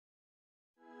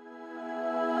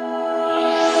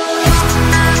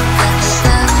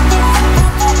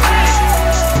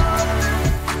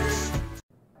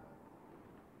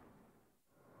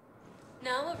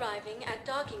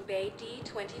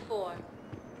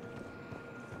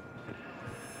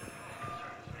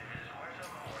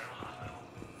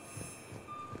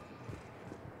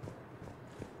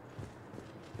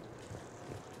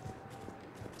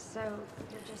So,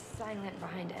 you're just silent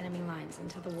behind enemy lines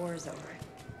until the war is over?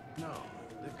 No,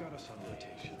 they've got us on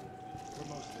rotation.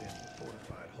 We're mostly in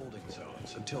fortified holding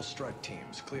zones until strike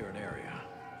teams clear an area.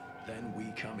 Then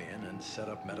we come in and set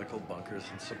up medical bunkers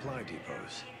and supply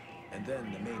depots. And then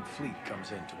the main fleet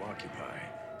comes in to occupy.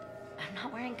 I'm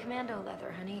not wearing commando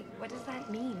leather, honey. What does that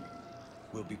mean?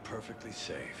 We'll be perfectly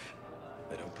safe.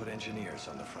 They don't put engineers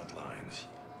on the front lines.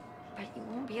 But you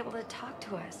won't be able to talk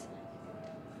to us.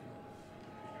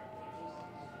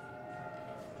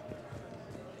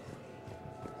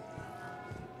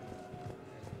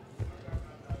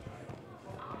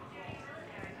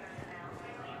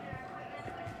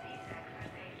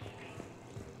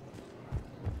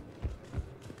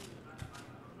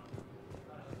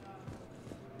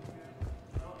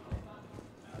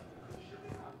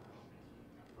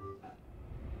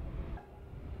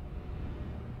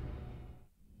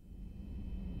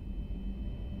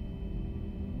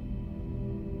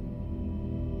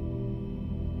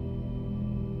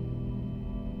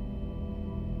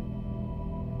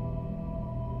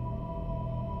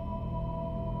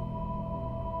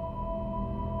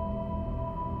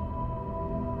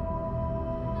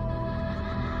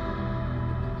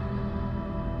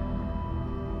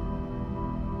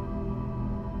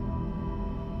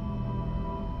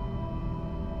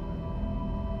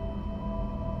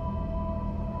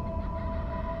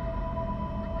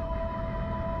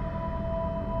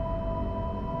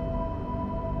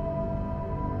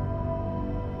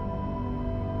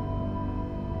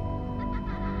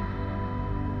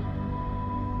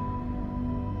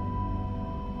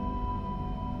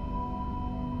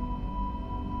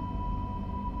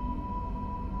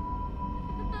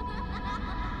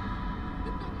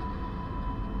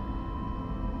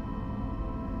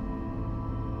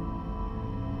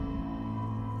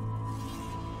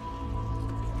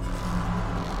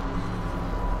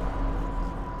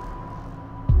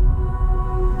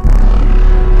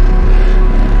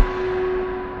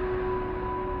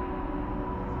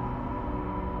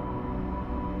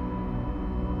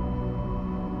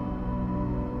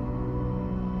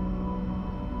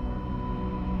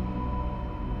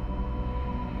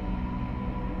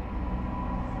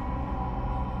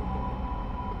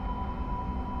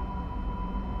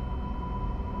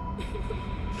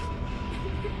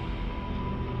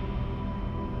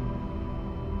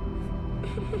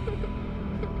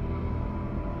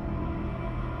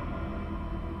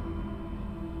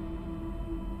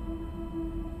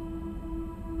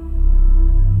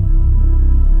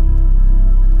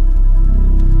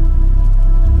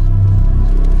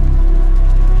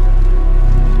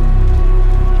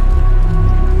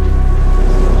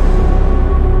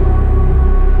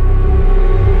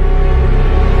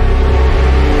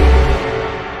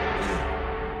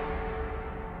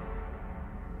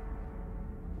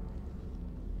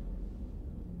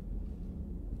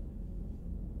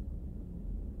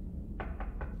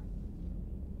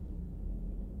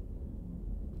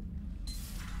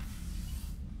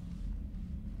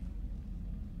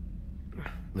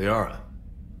 Liara,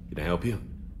 can I help you?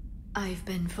 I've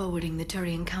been forwarding the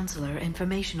Turian Counselor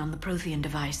information on the Prothean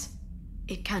device.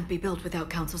 It can't be built without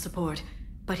Council support,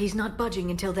 but he's not budging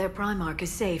until their Primarch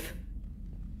is safe.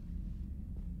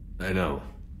 I know.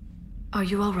 Are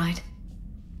you all right?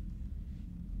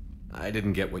 I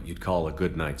didn't get what you'd call a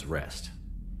good night's rest.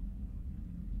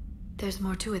 There's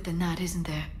more to it than that, isn't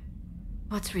there?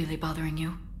 What's really bothering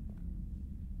you?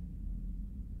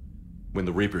 When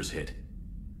the Reapers hit,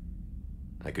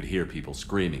 I could hear people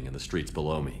screaming in the streets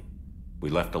below me. We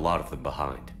left a lot of them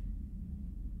behind.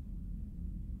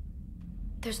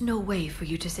 There's no way for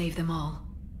you to save them all.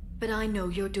 But I know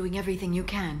you're doing everything you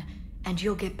can, and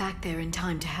you'll get back there in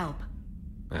time to help.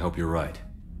 I hope you're right.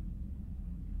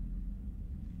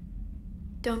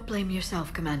 Don't blame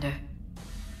yourself, Commander.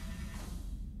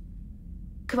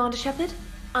 Commander Shepard?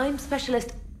 I'm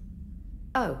Specialist...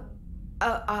 Oh.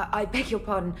 I beg your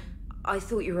pardon. I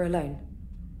thought you were alone.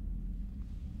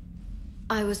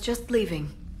 I was just leaving.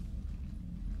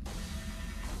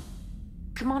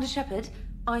 Commander Shepard,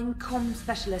 I'm Comm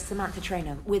Specialist Samantha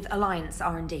Traynor with Alliance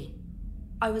R&D.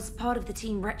 I was part of the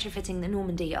team retrofitting the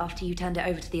Normandy after you turned it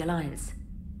over to the Alliance.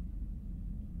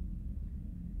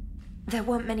 There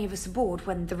weren't many of us aboard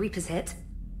when the Reapers hit.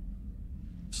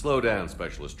 Slow down,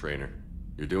 Specialist Trainer.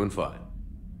 You're doing fine.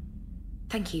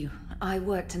 Thank you. I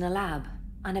worked in a lab.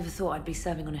 I never thought I'd be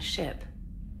serving on a ship.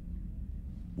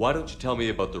 Why don't you tell me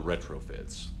about the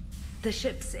retrofits? The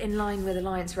ship's in line with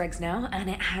Alliance regs now, and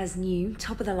it has new,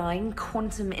 top-of-the-line,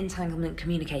 quantum entanglement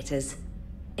communicators.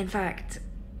 In fact,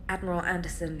 Admiral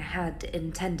Anderson had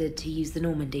intended to use the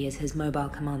Normandy as his mobile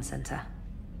command center.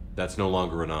 That's no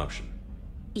longer an option.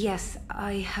 Yes,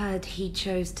 I heard he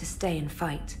chose to stay and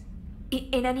fight.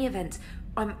 In any event,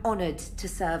 I'm honored to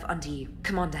serve under you,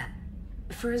 Commander.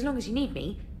 For as long as you need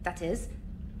me, that is.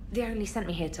 They only sent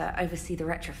me here to oversee the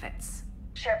retrofits.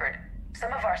 Shepard,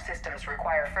 some of our systems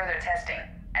require further testing,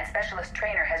 and Specialist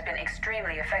Trainer has been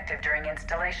extremely effective during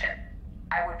installation.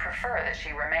 I would prefer that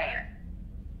she remain.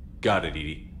 Got it,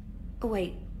 Edie.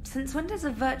 Wait, since when does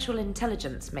a virtual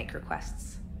intelligence make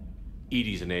requests?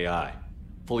 Edie's an AI,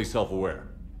 fully self-aware.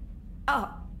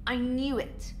 Oh, I knew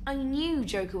it. I knew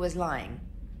Joker was lying.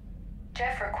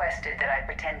 Jeff requested that I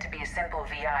pretend to be a simple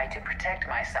VI to protect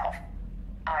myself.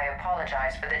 I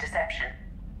apologize for the deception.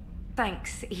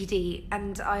 Thanks, Edie,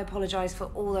 and I apologize for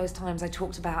all those times I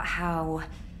talked about how...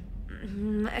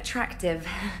 attractive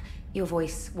your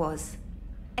voice was.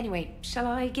 Anyway, shall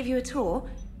I give you a tour?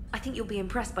 I think you'll be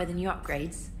impressed by the new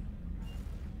upgrades.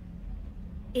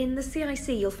 In the CIC,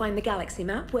 you'll find the galaxy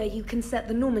map where you can set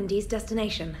the Normandy's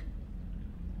destination.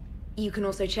 You can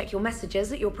also check your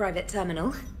messages at your private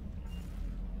terminal.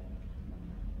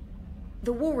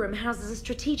 The War Room houses a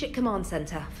strategic command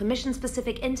center for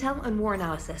mission-specific intel and war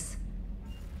analysis.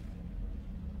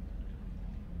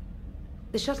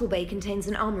 The shuttle bay contains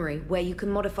an armory where you can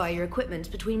modify your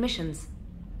equipment between missions.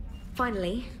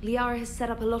 Finally, Liara has set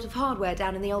up a lot of hardware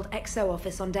down in the old XO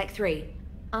office on Deck 3.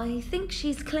 I think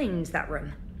she's claimed that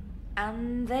room.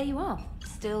 And there you are.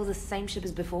 Still the same ship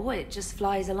as before, it just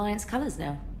flies Alliance colors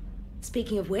now.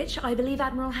 Speaking of which, I believe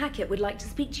Admiral Hackett would like to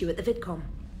speak to you at the VidCom.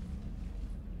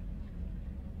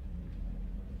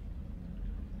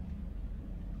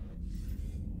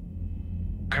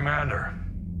 Commander,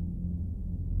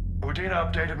 Udina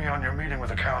updated me on your meeting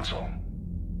with the Council.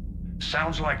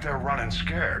 Sounds like they're running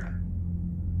scared.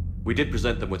 We did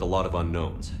present them with a lot of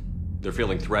unknowns. They're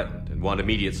feeling threatened and want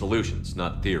immediate solutions,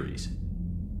 not theories.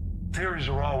 Theories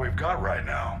are all we've got right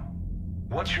now.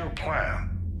 What's your plan?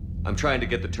 I'm trying to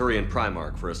get the Turian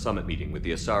Primarch for a summit meeting with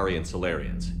the Asari and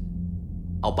Solarians.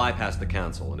 I'll bypass the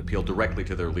Council and appeal directly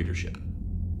to their leadership.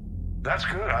 That's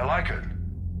good, I like it.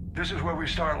 This is where we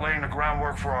start laying the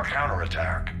groundwork for our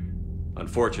counterattack.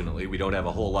 Unfortunately, we don't have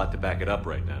a whole lot to back it up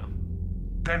right now.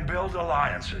 Then build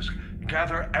alliances.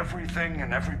 Gather everything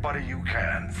and everybody you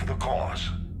can for the cause.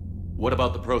 What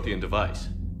about the Prothean device?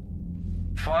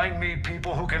 Find me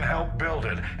people who can help build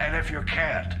it, and if you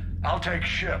can't, I'll take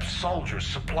ships, soldiers,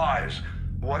 supplies,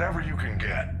 whatever you can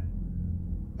get.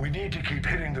 We need to keep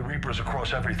hitting the Reapers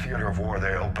across every theater of war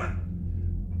they open.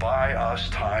 Buy us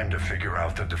time to figure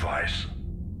out the device.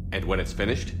 And when it's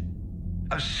finished?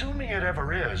 Assuming it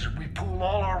ever is, we pool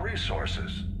all our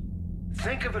resources.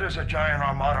 Think of it as a giant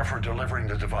armada for delivering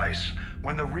the device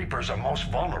when the Reapers are most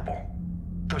vulnerable.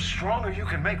 The stronger you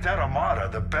can make that armada,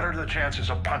 the better the chances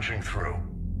of punching through.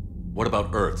 What about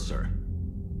Earth, sir?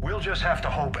 We'll just have to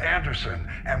hope Anderson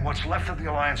and what's left of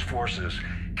the Alliance forces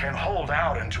can hold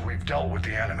out until we've dealt with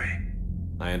the enemy.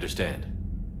 I understand.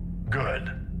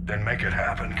 Good. Then make it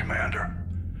happen, Commander.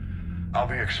 I'll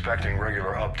be expecting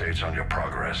regular updates on your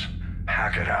progress.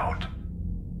 Hack it out.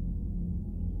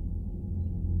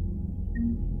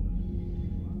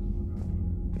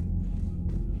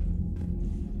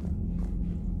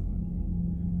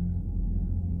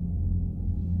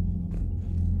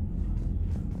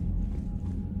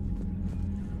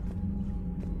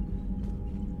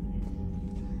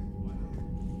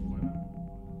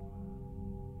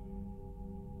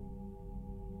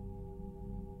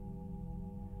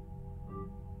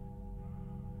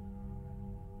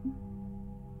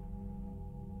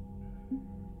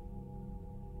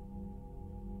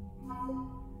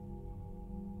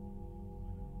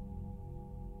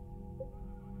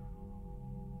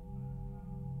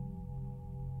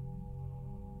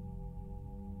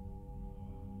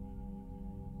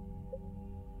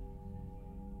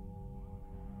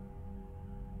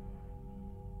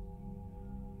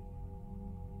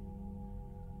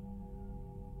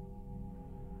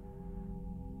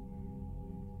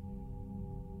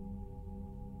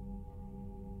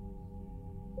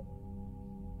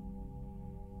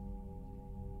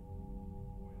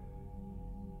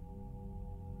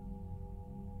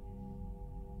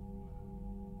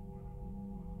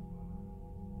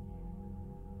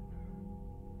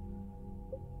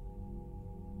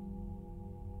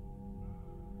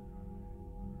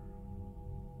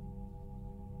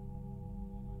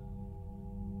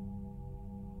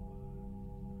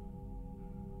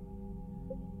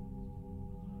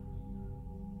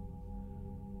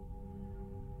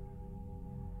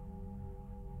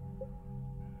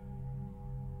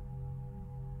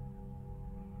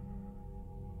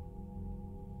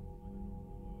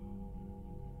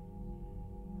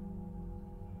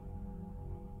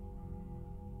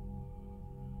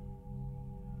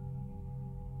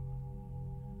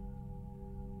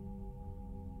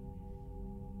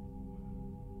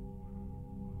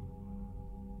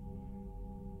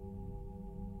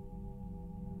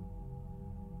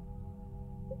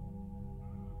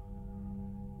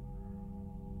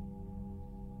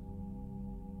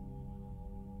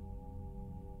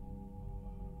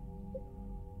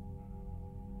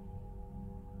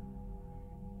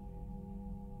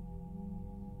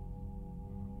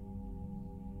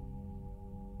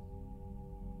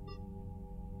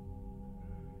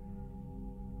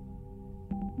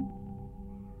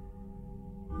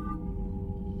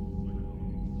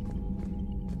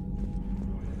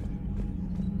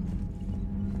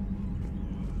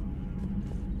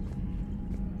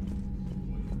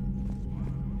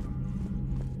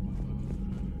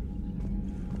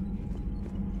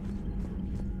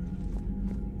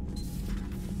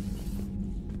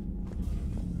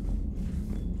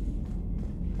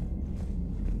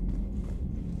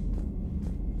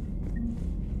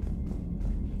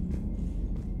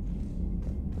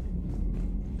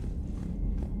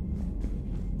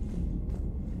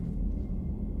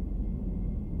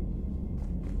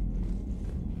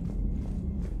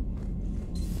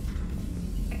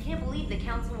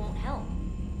 help.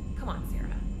 Come on, Sarah.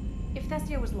 If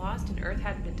Thestia was lost and Earth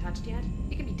hadn't been touched yet,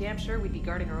 you can be damn sure we'd be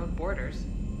guarding our own borders.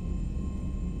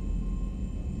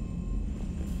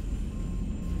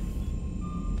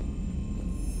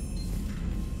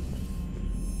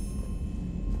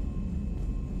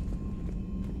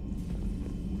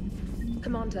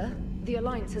 Commander, the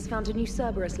Alliance has found a new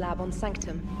Cerberus lab on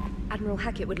Sanctum. Admiral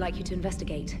Hackett would like you to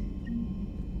investigate.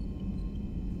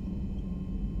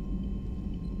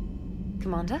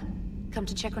 Commander, come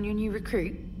to check on your new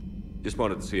recruit? Just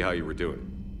wanted to see how you were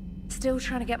doing. Still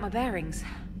trying to get my bearings.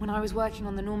 When I was working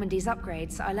on the Normandy's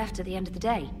upgrades, I left at the end of the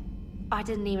day. I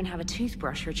didn't even have a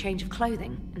toothbrush or a change of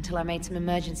clothing until I made some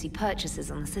emergency purchases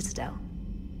on the Citadel.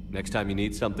 Next time you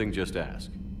need something, just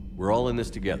ask. We're all in this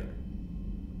together.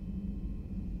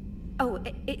 Oh,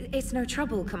 it's no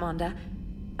trouble, Commander.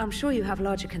 I'm sure you have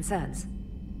larger concerns.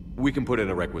 We can put in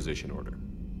a requisition order.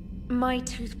 My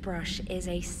toothbrush is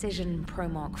a Cision Pro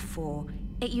Mark IV.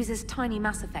 It uses tiny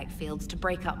Mass Effect fields to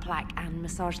break up plaque and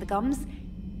massage the gums.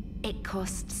 It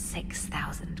costs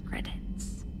 6,000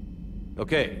 credits.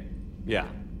 Okay, yeah.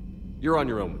 You're on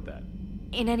your own with that.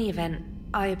 In any event,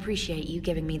 I appreciate you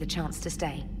giving me the chance to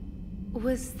stay.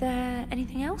 Was there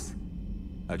anything else?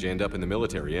 How'd you end up in the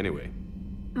military anyway?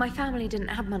 My family didn't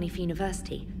have money for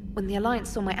university. When the Alliance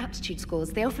saw my aptitude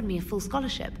scores, they offered me a full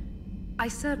scholarship. I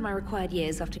served my required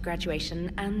years after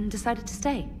graduation and decided to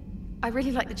stay. I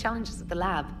really like the challenges of the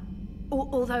lab.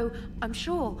 Although, I'm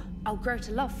sure I'll grow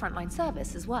to love frontline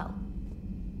service as well.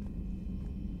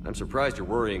 I'm surprised you're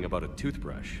worrying about a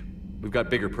toothbrush. We've got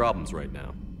bigger problems right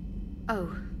now.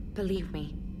 Oh, believe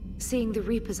me. Seeing the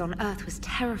Reapers on Earth was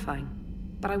terrifying.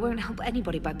 But I won't help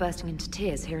anybody by bursting into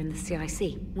tears here in the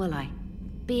CIC, will I?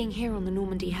 Being here on the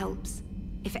Normandy helps.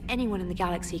 If anyone in the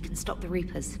galaxy can stop the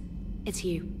Reapers, it's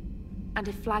you. And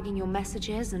if flagging your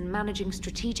messages and managing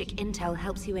strategic intel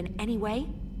helps you in any way,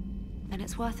 then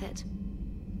it's worth it.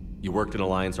 You worked in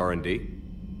Alliance R&D?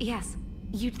 Yes.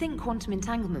 You'd think quantum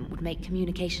entanglement would make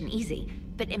communication easy,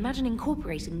 but imagine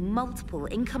incorporating multiple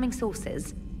incoming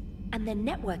sources and then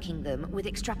networking them with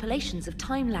extrapolations of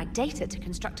time-lag data to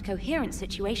construct a coherent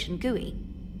situation GUI.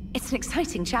 It's an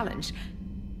exciting challenge.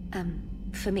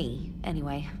 For me,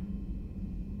 anyway.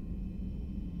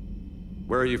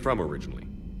 Where are you from originally?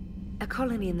 A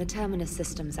colony in the Terminus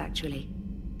systems, actually.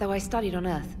 Though I studied on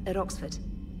Earth, at Oxford.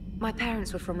 My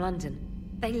parents were from London.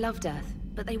 They loved Earth,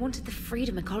 but they wanted the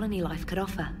freedom a colony life could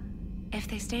offer. If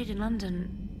they stayed in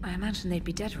London, I imagine they'd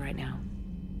be dead right now.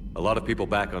 A lot of people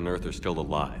back on Earth are still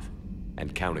alive,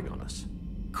 and counting on us.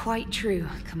 Quite true,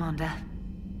 Commander.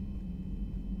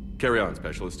 Carry on,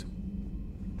 Specialist.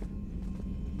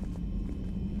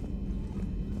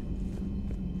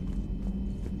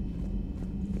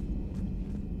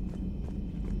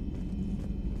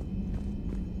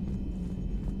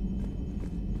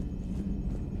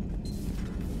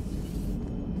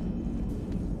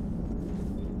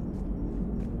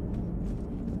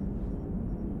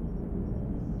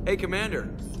 Hey, Commander.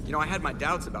 You know, I had my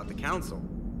doubts about the Council.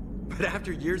 But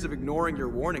after years of ignoring your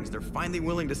warnings, they're finally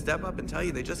willing to step up and tell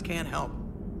you they just can't help.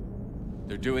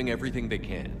 They're doing everything they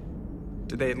can.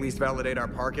 Did they at least validate our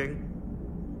parking?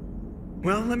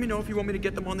 Well, let me know if you want me to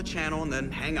get them on the channel and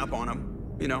then hang up on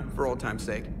them. You know, for old time's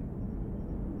sake.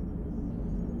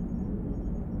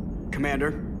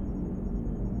 Commander?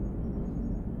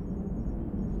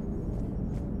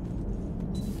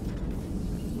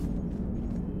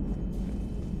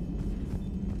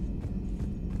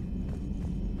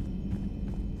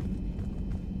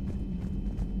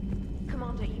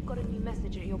 Commander, you've got a new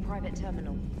message at your private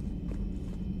terminal.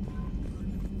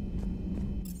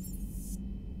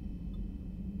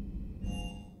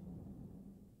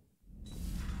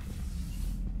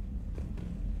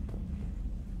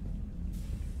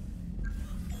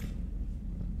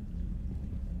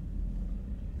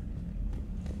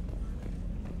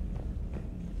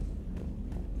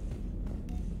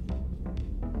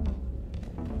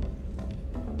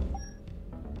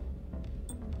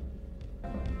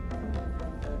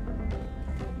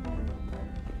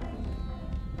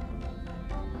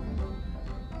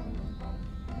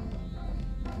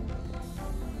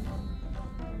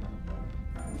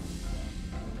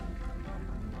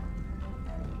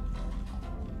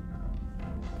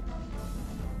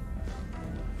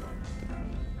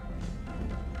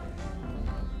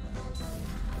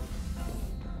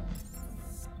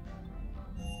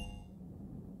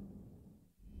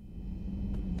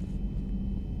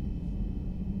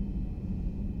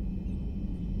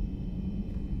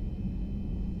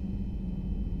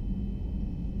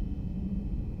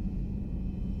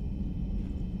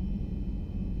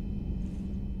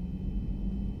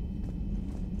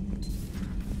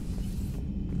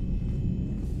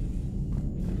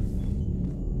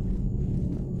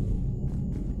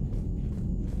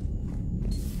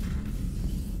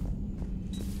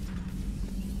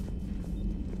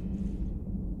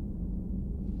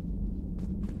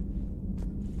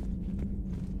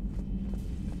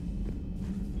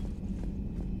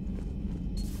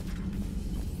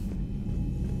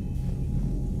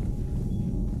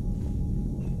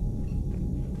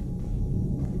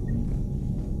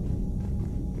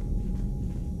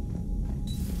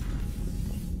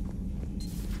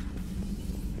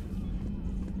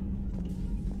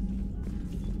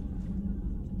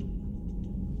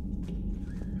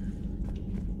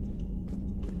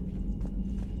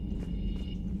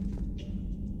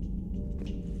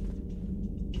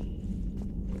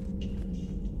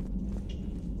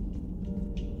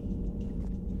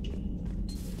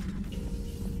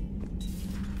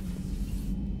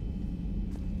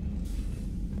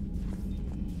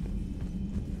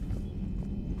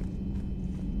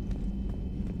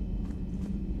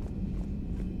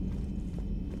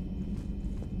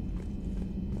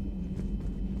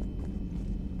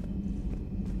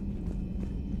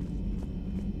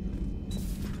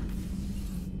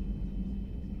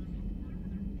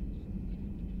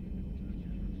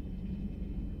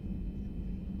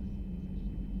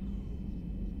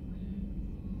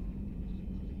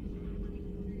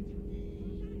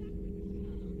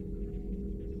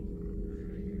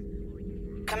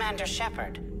 Commander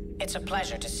Shepard, it's a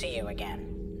pleasure to see you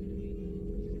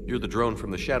again. You're the drone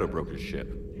from the Shadow Broker's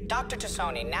ship. Dr.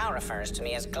 Tassoni now refers to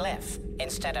me as Glyph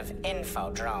instead of Info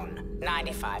Drone,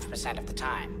 95% of the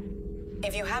time.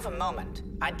 If you have a moment,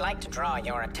 I'd like to draw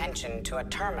your attention to a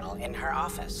terminal in her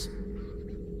office.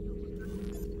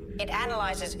 It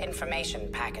analyzes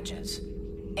information packages.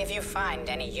 If you find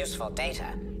any useful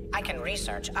data, I can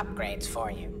research upgrades for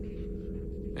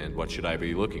you. And what should I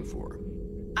be looking for?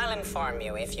 I'll inform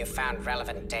you if you found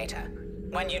relevant data.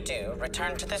 When you do,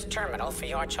 return to this terminal for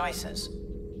your choices.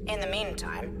 In the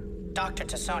meantime, Dr.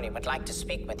 Tassoni would like to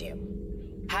speak with you.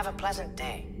 Have a pleasant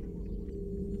day.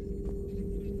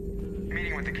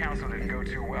 Meeting with the council didn't go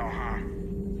too well, huh?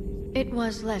 It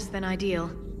was less than ideal.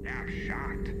 I'm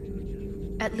shocked.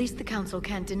 At least the council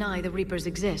can't deny the Reapers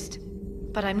exist.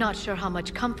 But I'm not sure how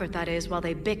much comfort that is while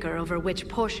they bicker over which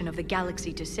portion of the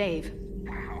galaxy to save.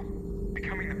 Wow.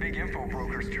 Becoming the big info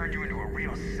brokers turned you into a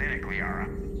real cynic,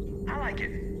 Liara. I like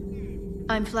it.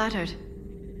 I'm flattered.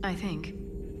 I think.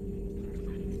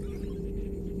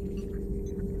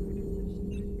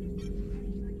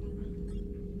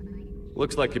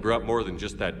 Looks like you brought more than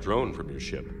just that drone from your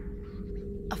ship.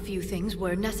 A few things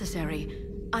were necessary.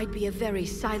 I'd be a very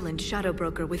silent shadow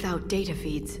broker without data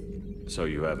feeds. So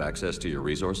you have access to your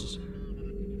resources?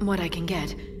 What I can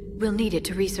get. We'll need it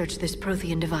to research this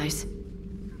Prothean device.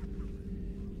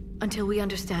 Until we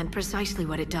understand precisely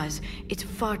what it does, it's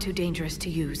far too dangerous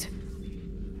to use.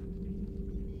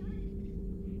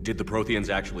 Did the Protheans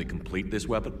actually complete this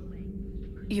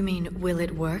weapon? You mean, will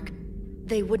it work?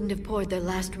 They wouldn't have poured their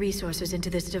last resources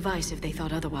into this device if they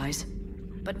thought otherwise.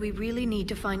 But we really need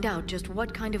to find out just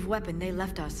what kind of weapon they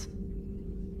left us.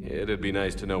 It'd be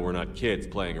nice to know we're not kids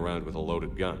playing around with a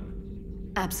loaded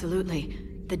gun. Absolutely.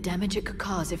 The damage it could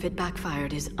cause if it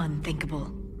backfired is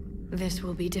unthinkable. This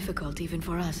will be difficult even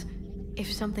for us.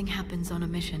 If something happens on a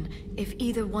mission, if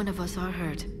either one of us are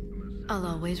hurt, I'll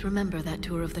always remember that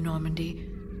tour of the Normandy.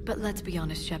 But let's be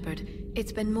honest, Shepard.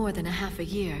 It's been more than a half a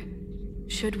year.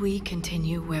 Should we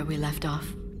continue where we left off?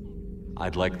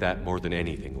 I'd like that more than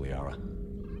anything, Liara.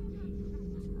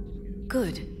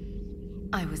 Good.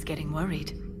 I was getting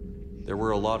worried. There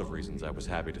were a lot of reasons I was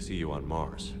happy to see you on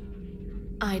Mars.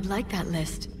 I'd like that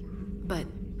list. But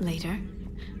later?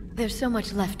 There's so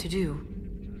much left to do.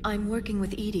 I'm working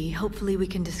with Edie. Hopefully we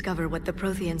can discover what the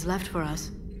Protheans left for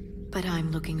us. But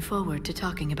I'm looking forward to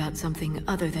talking about something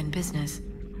other than business.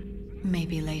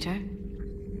 Maybe later?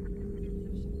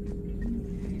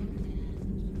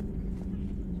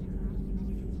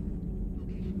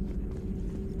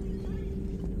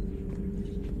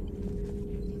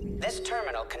 This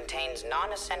terminal contains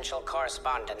non-essential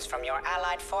correspondence from your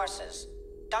allied forces.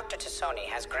 Dr. Tassoni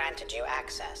has granted you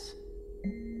access.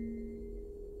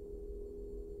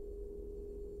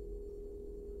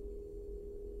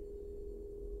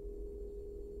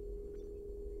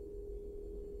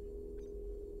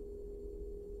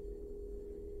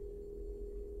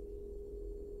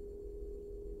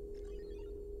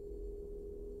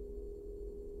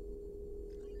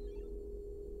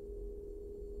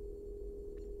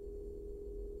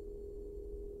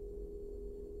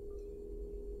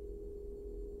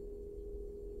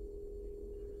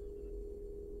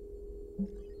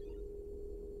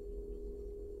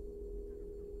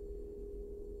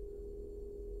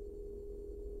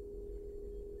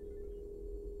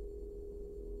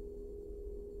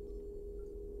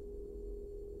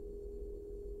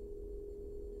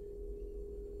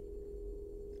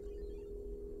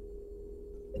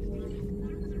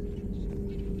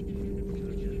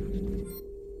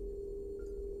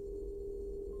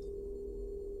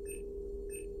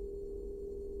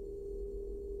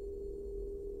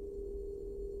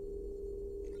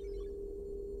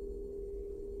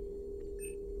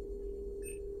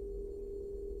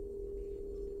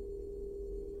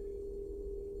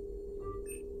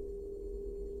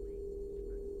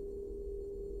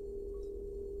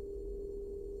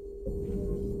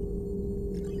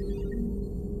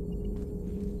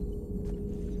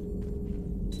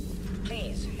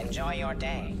 Please, enjoy your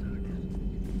day.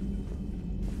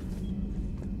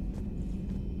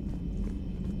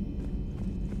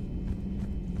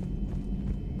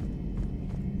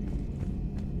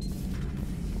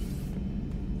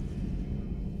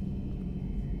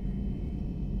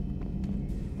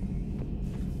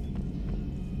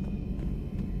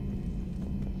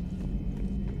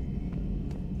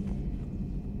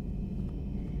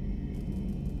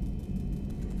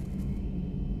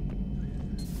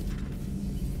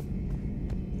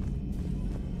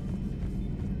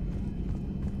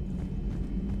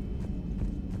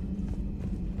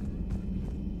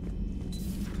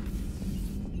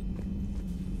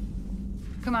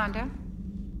 Commander.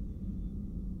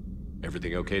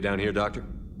 Everything okay down here, Doctor?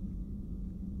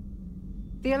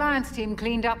 The Alliance team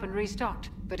cleaned up and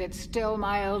restocked, but it's still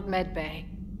my old medbay.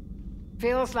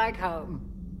 Feels like home.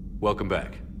 Welcome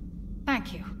back.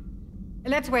 Thank you.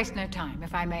 Let's waste no time.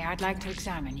 If I may, I'd like to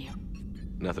examine you.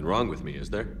 Nothing wrong with me, is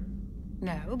there?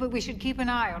 No, but we should keep an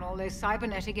eye on all those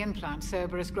cybernetic implants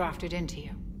Cerberus grafted into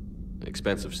you.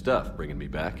 Expensive stuff bringing me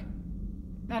back.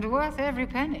 And worth every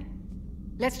penny.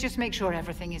 Let's just make sure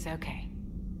everything is okay.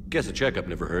 Guess a checkup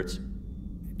never hurts.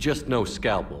 Just no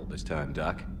scalpel this time,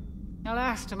 Doc.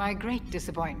 Alas, to my great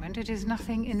disappointment, it is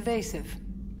nothing invasive.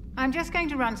 I'm just going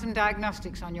to run some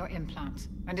diagnostics on your implants,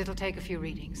 and it'll take a few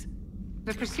readings.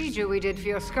 The procedure we did for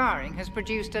your scarring has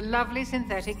produced a lovely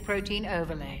synthetic protein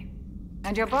overlay.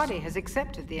 And your body has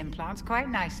accepted the implants quite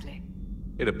nicely.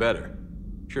 It had better.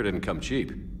 Sure didn't come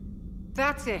cheap.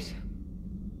 That's it.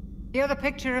 You're the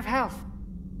picture of health.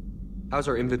 How's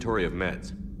our inventory of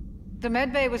meds? The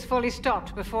medbay was fully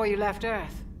stocked before you left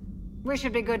Earth. We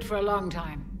should be good for a long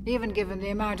time, even given the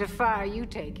amount of fire you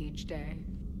take each day.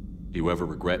 Do you ever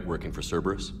regret working for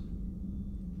Cerberus?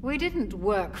 We didn't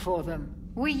work for them.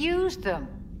 We used them.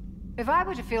 If I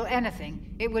were to feel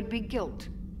anything, it would be guilt.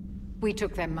 We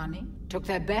took their money, took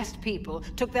their best people,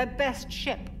 took their best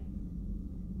ship.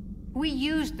 We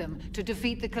used them to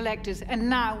defeat the Collectors, and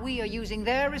now we are using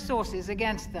their resources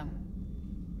against them.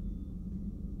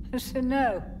 So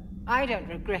no, I don't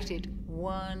regret it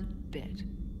one bit.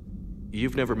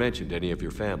 You've never mentioned any of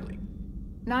your family.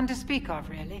 None to speak of,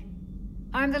 really.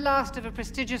 I'm the last of a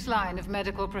prestigious line of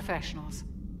medical professionals.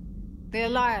 The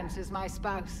Alliance is my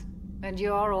spouse, and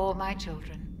you're all my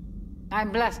children.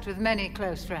 I'm blessed with many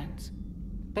close friends.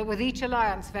 But with each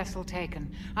Alliance vessel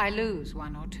taken, I lose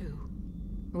one or two.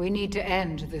 We need to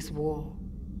end this war.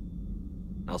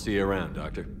 I'll see you around,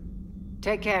 Doctor.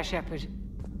 Take care, Shepard.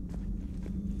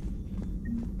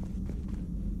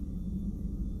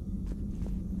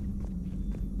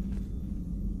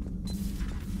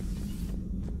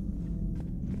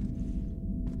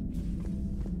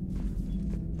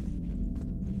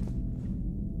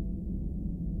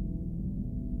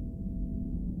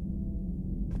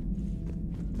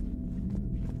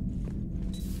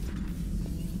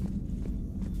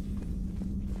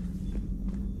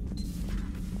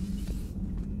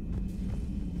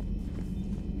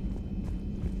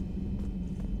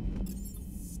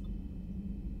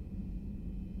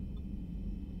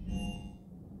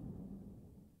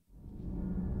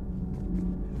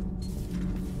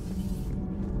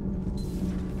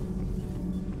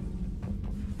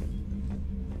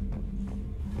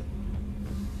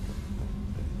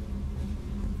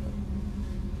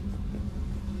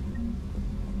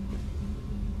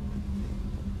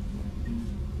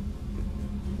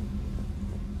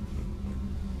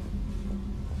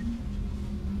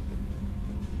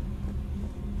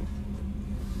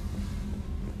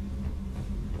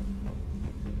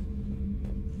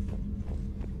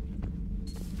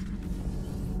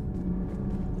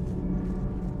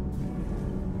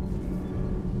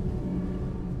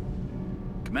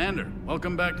 Commander,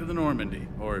 welcome back to the Normandy.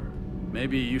 Or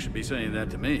maybe you should be saying that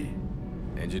to me.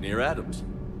 Engineer Adams,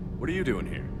 what are you doing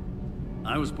here?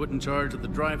 I was put in charge of the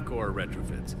drive core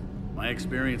retrofits. My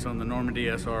experience on the Normandy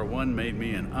SR-1 made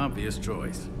me an obvious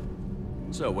choice.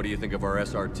 So, what do you think of our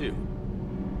SR-2?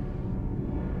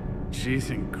 She's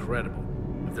incredible.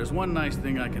 If there's one nice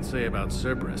thing I can say about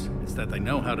Cerberus, it's that they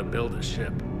know how to build a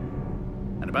ship.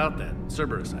 And about that,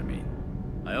 Cerberus, I mean,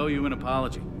 I owe you an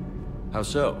apology. How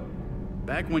so?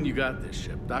 Back when you got this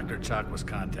ship, Dr. Chalk was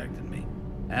contacting me,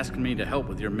 asking me to help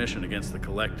with your mission against the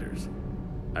Collectors.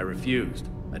 I refused.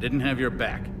 I didn't have your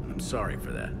back, and I'm sorry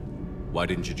for that. Why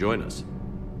didn't you join us?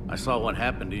 I saw what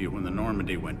happened to you when the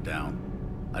Normandy went down.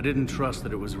 I didn't trust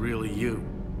that it was really you,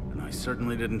 and I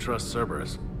certainly didn't trust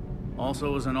Cerberus.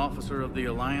 Also, as an officer of the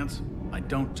Alliance, I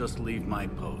don't just leave my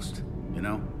post, you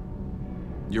know?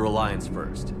 Your Alliance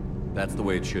first. That's the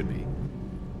way it should be.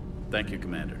 Thank you,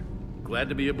 Commander. Glad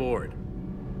to be aboard.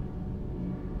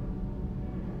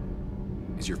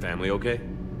 Is your family okay?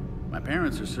 My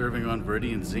parents are serving on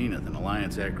Viridian Zenith, an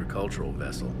Alliance agricultural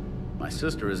vessel. My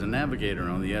sister is a navigator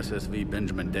on the SSV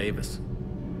Benjamin Davis.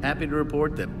 Happy to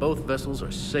report that both vessels are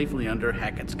safely under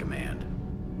Hackett's command.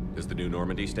 Does the new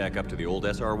Normandy stack up to the old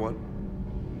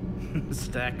SR-1?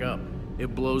 Stack up.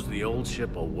 It blows the old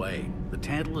ship away. The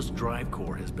Tantalus drive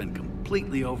core has been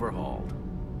completely overhauled.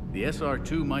 The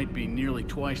SR-2 might be nearly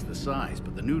twice the size,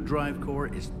 but the new drive core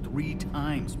is 3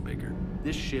 times bigger.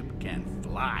 This ship can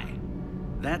fly.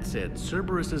 That said,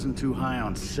 Cerberus isn't too high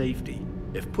on safety.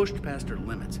 If pushed past her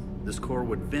limits, this core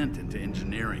would vent into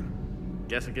engineering.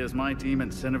 Guess it gives my team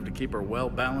incentive to keep her well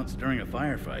balanced during a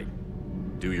firefight.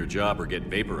 Do your job or get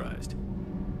vaporized.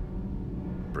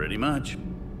 Pretty much.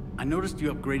 I noticed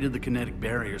you upgraded the kinetic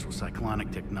barriers with cyclonic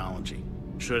technology.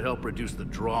 Should help reduce the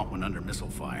draw when under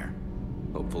missile fire.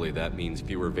 Hopefully that means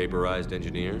fewer vaporized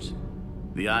engineers?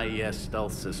 The IES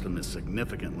stealth system is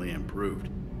significantly improved.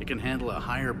 It can handle a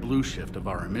higher blue shift of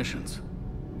our emissions.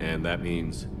 And that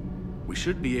means? We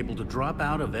should be able to drop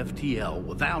out of FTL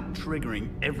without triggering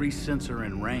every sensor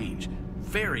in range.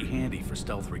 Very handy for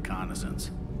stealth reconnaissance.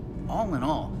 All in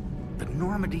all, the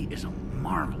Normandy is a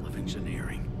marvel of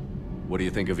engineering. What do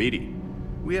you think of Edie?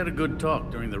 We had a good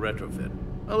talk during the retrofit.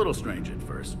 A little strange at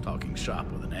first, talking shop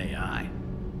with an AI.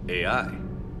 AI?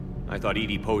 I thought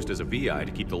Edie posed as a VI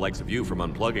to keep the likes of you from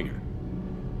unplugging her.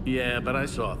 Yeah, but I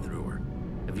saw through her.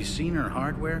 Have you seen her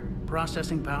hardware?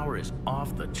 Processing power is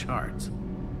off the charts.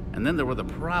 And then there were the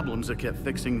problems that kept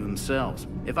fixing themselves.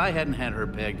 If I hadn't had her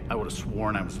pegged, I would have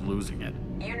sworn I was losing it.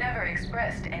 You never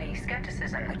expressed any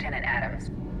skepticism, Lieutenant Adams.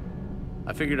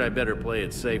 I figured I'd better play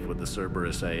it safe with the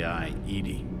Cerberus AI,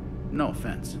 Edie. No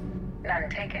offense. None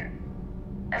taken.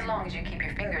 As long as you keep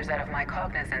your fingers out of my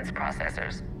cognizance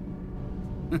processors.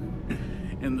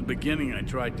 In the beginning, I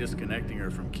tried disconnecting her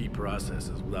from key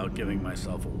processes without giving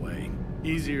myself away.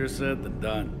 Easier said than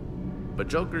done. But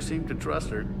Joker seemed to trust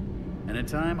her, and in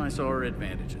time I saw her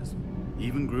advantages.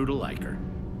 Even grew to like her.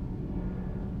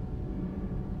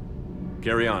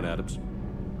 Carry on, Adams.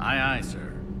 Aye, aye, sir.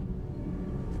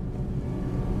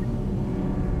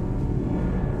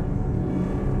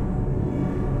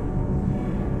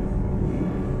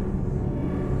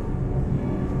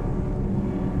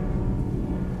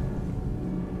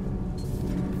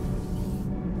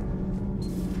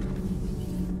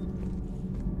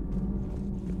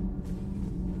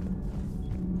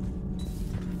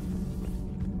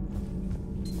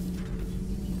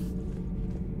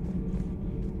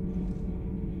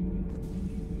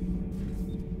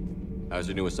 How's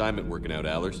your new assignment working out,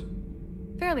 Allers?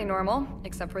 Fairly normal,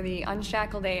 except for the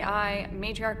unshackled AI,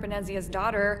 Matriarch Benezia's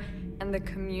daughter, and the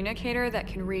communicator that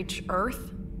can reach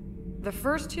Earth. The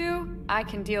first two, I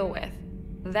can deal with.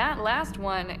 That last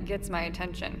one gets my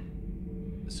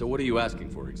attention. So what are you asking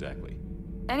for exactly?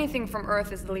 Anything from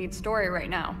Earth is the lead story right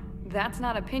now. That's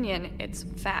not opinion, it's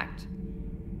fact.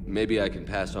 Maybe I can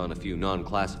pass on a few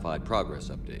non-classified progress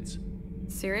updates.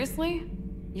 Seriously?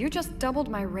 You just doubled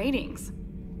my ratings.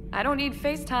 I don't need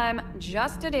FaceTime,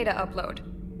 just a data upload.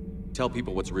 Tell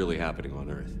people what's really happening on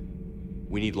Earth.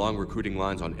 We need long recruiting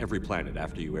lines on every planet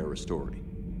after you air a story.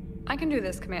 I can do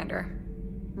this, Commander.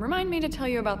 Remind me to tell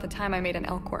you about the time I made an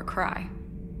Elcor cry.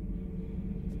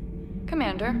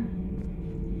 Commander.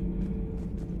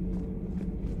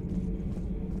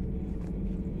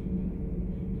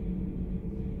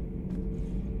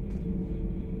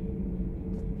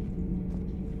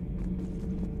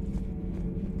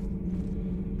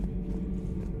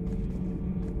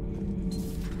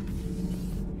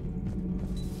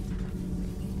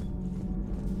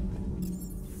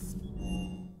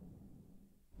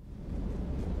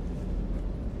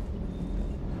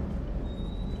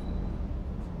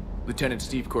 Lieutenant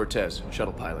Steve Cortez,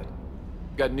 shuttle pilot.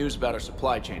 Got news about our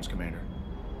supply chains, Commander.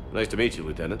 Nice to meet you,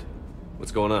 Lieutenant.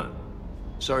 What's going on?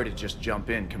 Sorry to just jump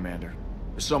in, Commander.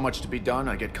 There's so much to be done,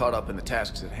 I get caught up in the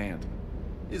tasks at hand.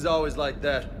 He's always like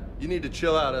that. You need to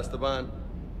chill out, Esteban.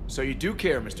 So you do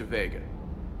care, Mr. Vega?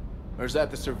 Or is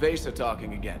that the Cerveza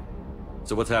talking again?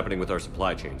 So what's happening with our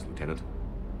supply chains, Lieutenant?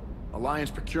 Alliance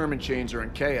procurement chains are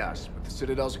in chaos, but the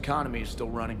Citadel's economy is still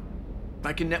running.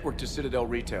 I can network to Citadel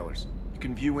retailers. You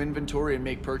can view inventory and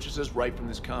make purchases right from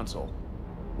this console.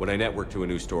 When I network to a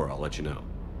new store, I'll let you know.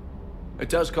 It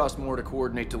does cost more to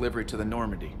coordinate delivery to the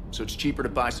Normandy, so it's cheaper to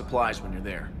buy supplies when you're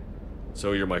there.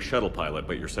 So you're my shuttle pilot,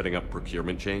 but you're setting up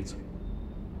procurement chains?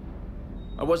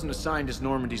 I wasn't assigned as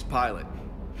Normandy's pilot.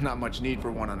 Not much need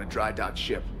for one on a dry dock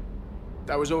ship.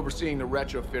 I was overseeing the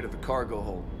retrofit of the cargo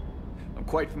hold. I'm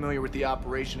quite familiar with the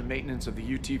operation and maintenance of the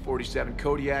UT-47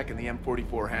 Kodiak and the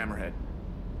M44 Hammerhead.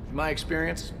 In my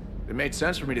experience, it made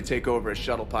sense for me to take over as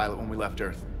shuttle pilot when we left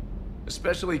Earth.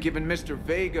 Especially given Mr.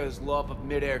 Vega's love of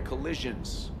mid-air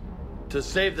collisions. To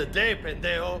save the day,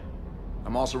 pendejo!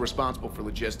 I'm also responsible for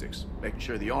logistics, making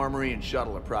sure the armory and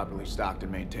shuttle are properly stocked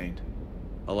and maintained.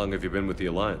 How long have you been with the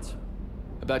Alliance?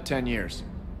 About 10 years.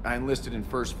 I enlisted in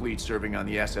First Fleet serving on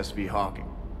the SSV Hawking,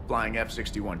 flying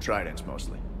F-61 Tridents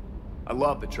mostly. I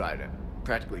love the Trident,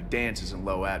 practically dances in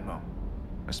low atmo.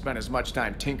 I spent as much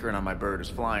time tinkering on my bird as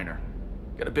flying her.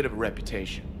 Got a bit of a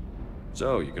reputation.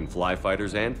 So, you can fly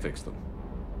fighters and fix them?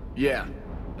 Yeah,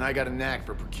 and I got a knack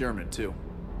for procurement too.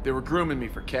 They were grooming me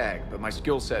for CAG, but my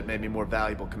skill set made me more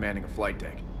valuable commanding a flight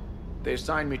deck. They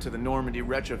assigned me to the Normandy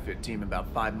retrofit team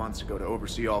about 5 months ago to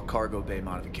oversee all cargo bay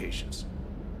modifications.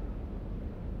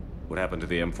 What happened to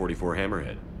the M44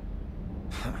 Hammerhead?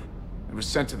 It was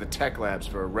sent to the tech labs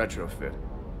for a retrofit.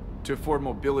 To afford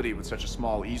mobility with such a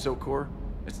small ESO core,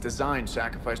 its design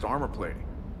sacrificed armor plating.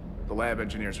 The lab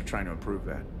engineers are trying to improve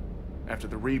that. After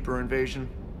the Reaper invasion,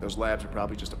 those labs are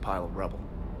probably just a pile of rubble.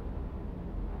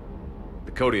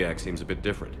 The Kodiak seems a bit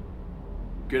different.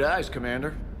 Good eyes,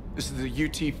 Commander. This is the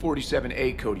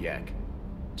UT-47A Kodiak.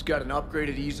 It's got an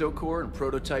upgraded ESO core and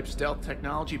prototype stealth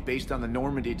technology based on the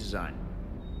Normandy design.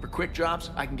 For quick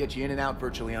drops, I can get you in and out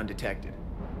virtually undetected.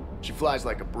 She flies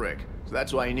like a brick, so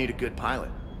that's why you need a good pilot.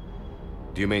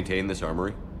 Do you maintain this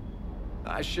armory?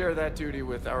 I share that duty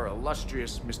with our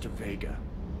illustrious Mr. Vega.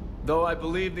 Though I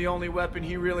believe the only weapon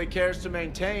he really cares to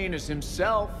maintain is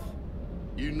himself.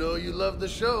 You know you love the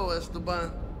show,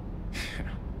 Esteban.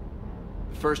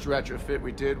 The first retrofit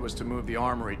we did was to move the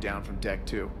armory down from Deck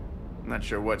 2. I'm not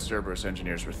sure what Cerberus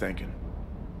engineers were thinking.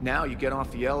 Now you get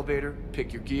off the elevator,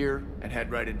 pick your gear, and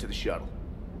head right into the shuttle.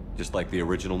 Just like the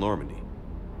original Normandy.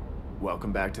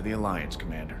 Welcome back to the Alliance,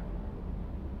 Commander.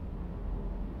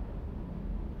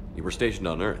 You were stationed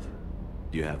on Earth.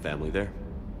 Do you have family there?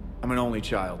 I'm an only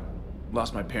child.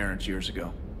 Lost my parents years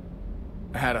ago.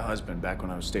 I had a husband back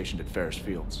when I was stationed at Ferris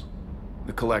Fields.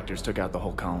 The Collectors took out the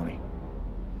whole colony.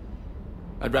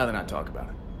 I'd rather not talk about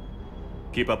it.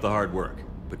 Keep up the hard work,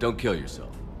 but don't kill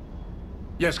yourself.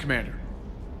 Yes, Commander.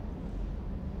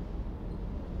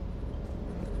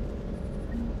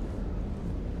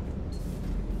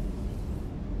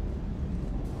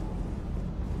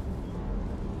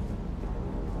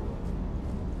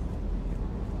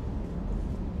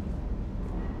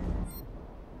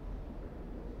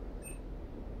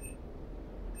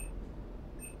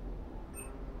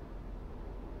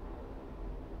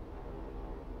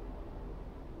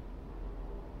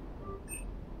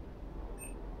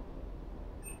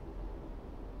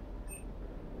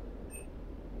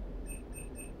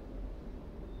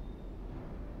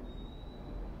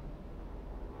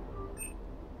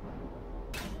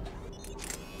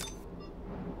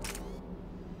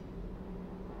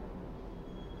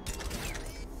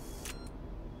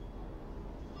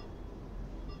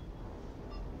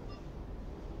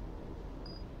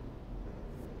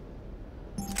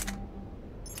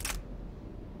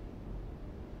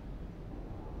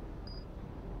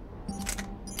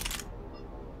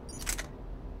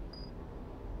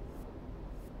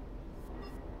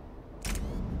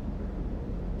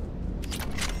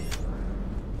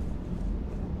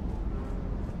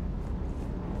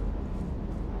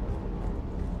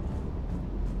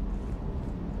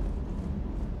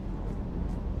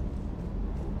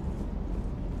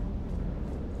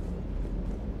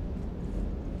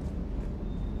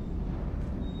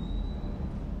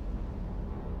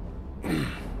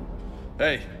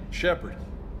 Hey, Shepard.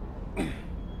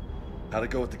 How'd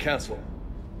it go with the council?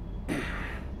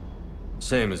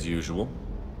 Same as usual.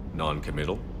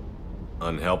 Non-committal.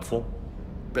 Unhelpful.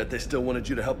 Bet they still wanted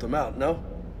you to help them out, no?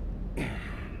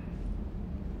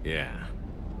 Yeah.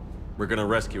 We're gonna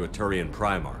rescue a Turian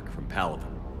Primarch from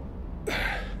Palaven.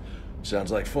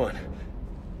 Sounds like fun.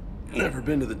 Never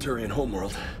been to the Turian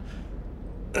homeworld.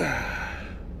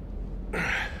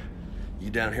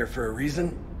 You down here for a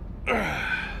reason?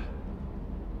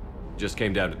 Just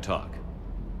came down to talk.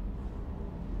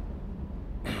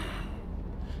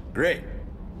 Great.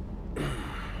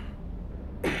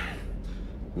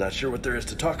 Not sure what there is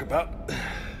to talk about.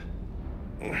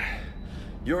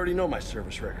 You already know my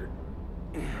service record.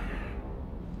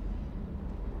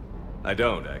 I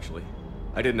don't, actually.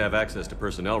 I didn't have access to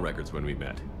personnel records when we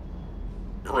met.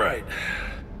 Right.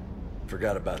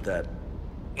 Forgot about that.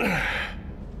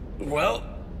 Well...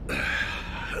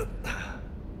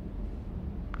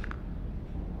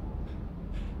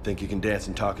 Think you can dance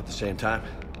and talk at the same time?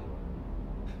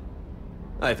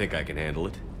 I think I can handle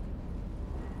it.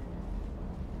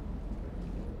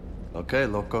 Okay,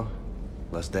 loco.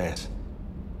 Let's dance.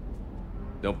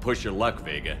 Don't push your luck,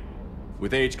 Vega.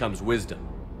 With age comes wisdom.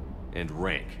 And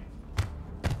rank.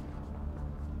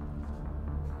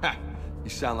 Ha! You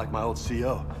sound like my old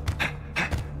CO.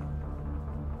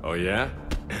 Oh yeah?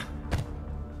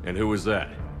 And who was that?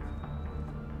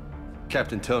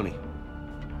 Captain Tony.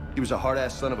 He was a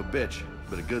hard-ass son of a bitch,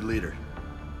 but a good leader.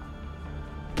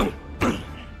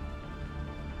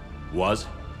 Was?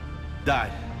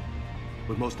 Died.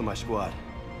 With most of my squad.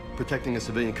 Protecting a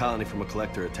civilian colony from a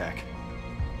collector attack.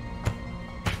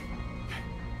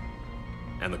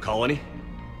 And the colony?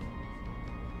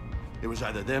 It was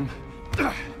either them,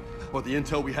 or the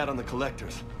intel we had on the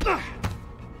collectors.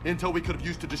 Intel we could have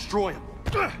used to destroy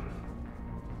them.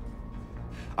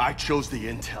 I chose the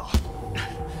intel.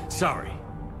 Sorry.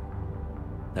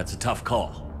 That's a tough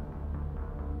call.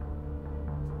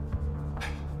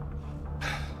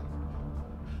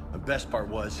 best part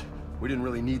was, we didn't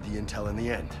really need the intel in the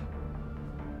end.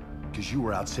 Because you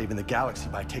were out saving the galaxy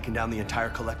by taking down the entire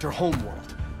Collector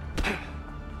homeworld.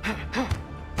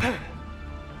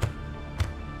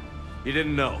 You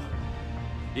didn't know.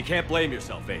 You can't blame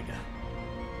yourself, Vega.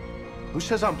 Who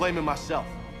says I'm blaming myself?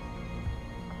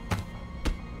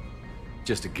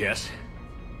 Just a guess.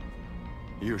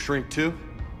 You a shrink too?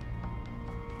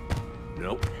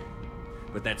 Nope.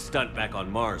 But that stunt back on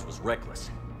Mars was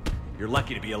reckless. You're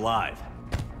lucky to be alive.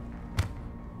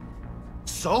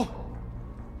 So?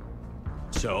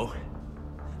 So?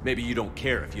 Maybe you don't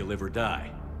care if you live or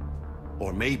die.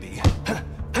 Or maybe...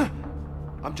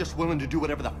 I'm just willing to do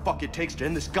whatever the fuck it takes to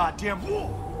end this goddamn war!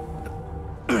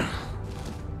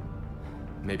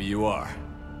 Maybe you are.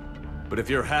 But if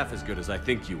you're half as good as I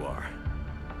think you are,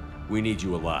 we need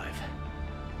you alive.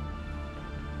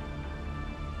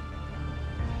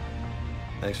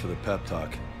 Thanks for the pep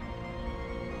talk.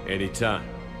 Anytime.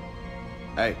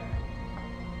 Hey,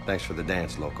 thanks for the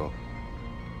dance, Loco.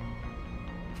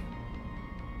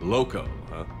 Loco,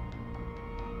 huh?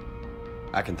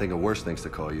 I can think of worse things to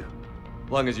call you.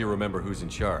 As long as you remember who's in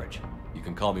charge, you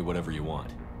can call me whatever you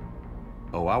want.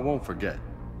 Oh, I won't forget.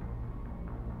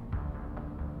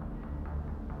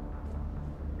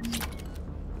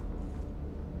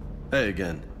 Hey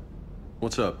again.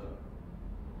 What's up?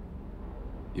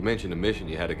 You mentioned a mission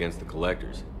you had against the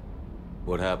Collectors.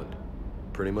 What happened?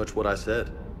 Pretty much what I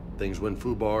said. Things went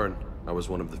foobar, and I was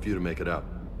one of the few to make it out.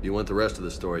 If you want the rest of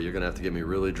the story, you're gonna have to get me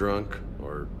really drunk,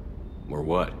 or... Or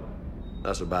what?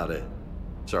 That's about it.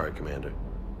 Sorry, Commander.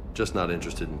 Just not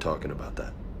interested in talking about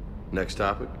that. Next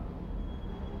topic?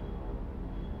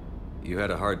 You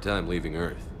had a hard time leaving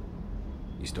Earth.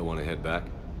 You still want to head back?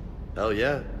 Hell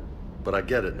yeah. But I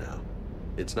get it now.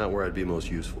 It's not where I'd be most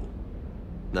useful.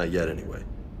 Not yet, anyway.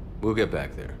 We'll get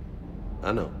back there.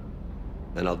 I know.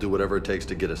 And I'll do whatever it takes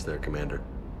to get us there, Commander.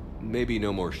 Maybe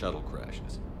no more shuttle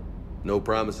crashes. No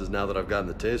promises now that I've gotten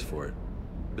the taste for it.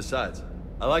 Besides,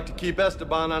 I like to keep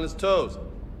Esteban on his toes.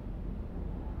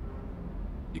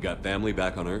 You got family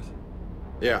back on Earth?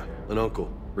 Yeah, an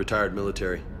uncle. Retired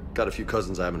military. Got a few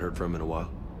cousins I haven't heard from in a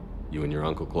while. You and your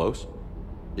uncle close?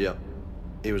 Yeah.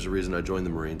 He was the reason I joined the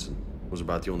Marines and was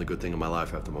about the only good thing in my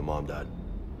life after my mom died.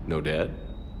 No dad?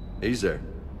 He's there.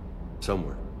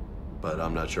 Somewhere. But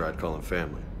I'm not sure I'd call him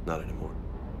family. Not anymore.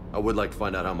 I would like to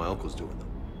find out how my uncle's doing, though.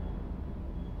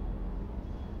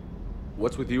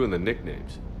 What's with you and the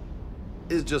nicknames?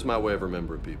 It's just my way of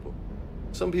remembering people.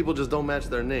 Some people just don't match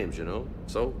their names, you know?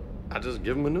 So, I just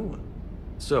give them a new one.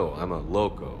 So, I'm a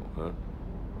loco, huh?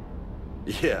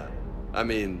 Yeah. I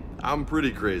mean, I'm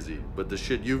pretty crazy, but the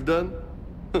shit you've done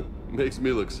makes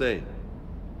me look sane.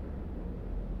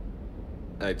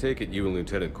 I take it you and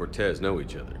Lieutenant Cortez know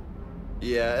each other.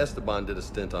 Yeah, Esteban did a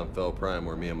stint on Fel Prime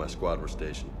where me and my squad were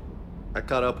stationed. I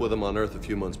caught up with him on Earth a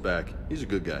few months back. He's a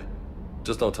good guy.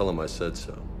 Just don't tell him I said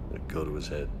so. It'd go to his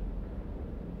head.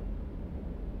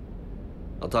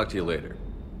 I'll talk to you later.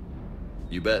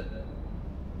 You bet.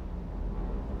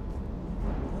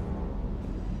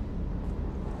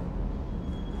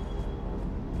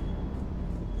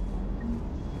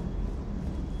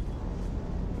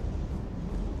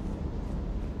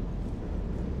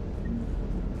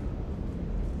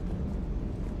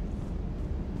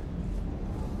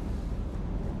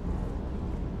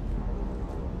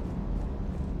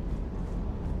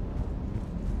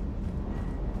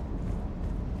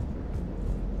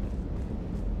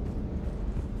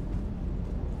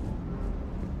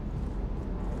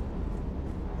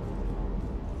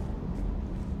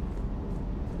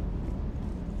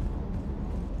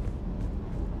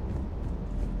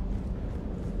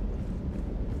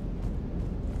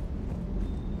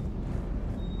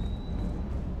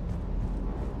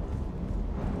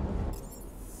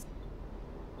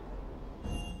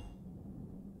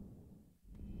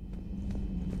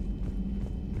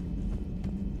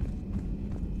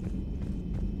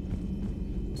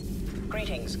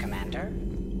 Greetings, Commander.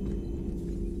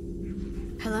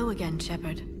 Hello again,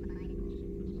 Shepard.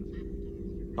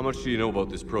 How much do you know about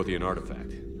this Prothean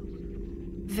artifact?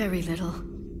 Very little.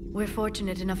 We're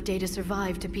fortunate enough Data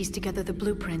survived to piece together the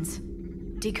blueprints.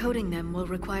 Decoding them will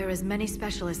require as many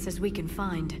specialists as we can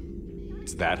find.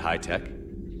 It's that high-tech?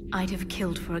 I'd have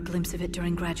killed for a glimpse of it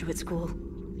during graduate school.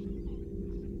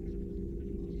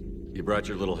 You brought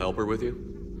your little helper with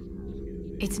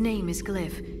you? Its name is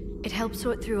Glyph. It helped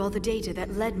sort through all the data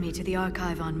that led me to the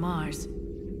archive on Mars.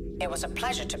 It was a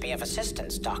pleasure to be of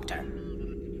assistance, Doctor.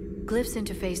 Glyph's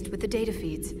interfaced with the data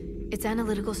feeds. Its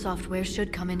analytical software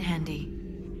should come in handy.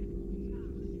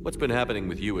 What's been happening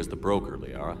with you as the broker,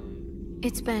 Liara?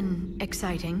 It's been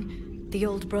exciting. The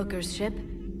old broker's ship,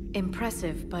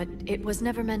 Impressive, but it was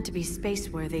never meant to be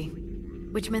space-worthy.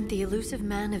 Which meant the elusive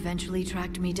man eventually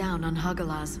tracked me down on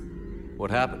Hagalaz.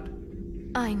 What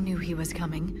happened? I knew he was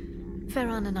coming.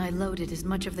 Farron and I loaded as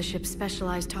much of the ship's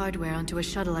specialized hardware onto a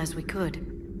shuttle as we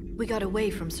could. We got away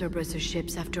from Cerberus'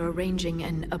 ships after arranging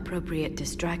an appropriate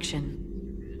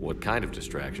distraction. What kind of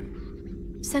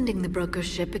distraction? Sending the broker's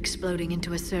ship exploding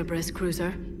into a Cerberus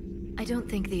cruiser. I don't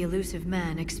think the elusive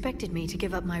man expected me to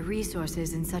give up my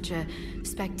resources in such a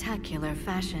spectacular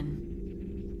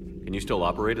fashion. Can you still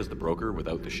operate as the broker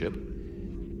without the ship?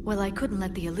 Well, I couldn't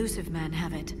let the elusive man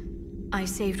have it. I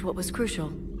saved what was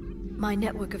crucial. My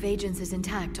network of agents is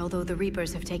intact, although the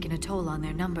Reapers have taken a toll on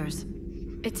their numbers.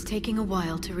 It's taking a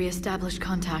while to re-establish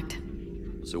contact.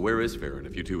 So where is Farron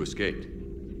if you two escaped?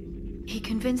 He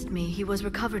convinced me he was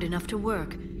recovered enough to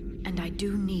work, and I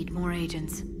do need more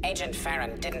agents. Agent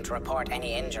Farron didn't report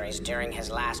any injuries during his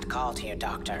last call to you,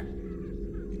 Doctor.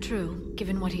 True.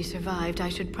 Given what he survived, I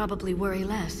should probably worry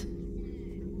less.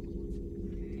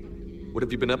 What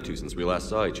have you been up to since we last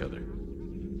saw each other?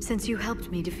 Since you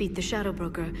helped me defeat the Shadow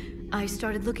Broker, I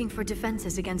started looking for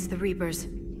defenses against the Reapers.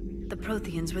 The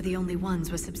Protheans were the only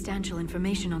ones with substantial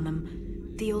information on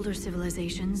them. The older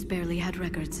civilizations barely had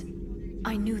records.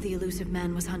 I knew the elusive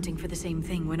man was hunting for the same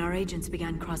thing when our agents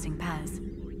began crossing paths.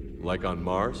 Like on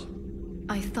Mars?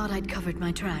 I thought I'd covered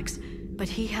my tracks, but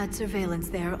he had surveillance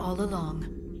there all along.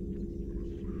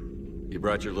 You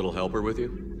brought your little helper with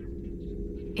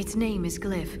you? Its name is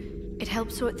Glyph. It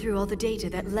helped sort through all the data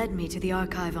that led me to the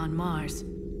archive on Mars.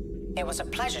 It was a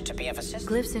pleasure to be of assistance.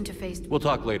 Glyph's interface... We'll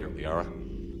talk later, Liara.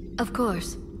 Of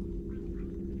course.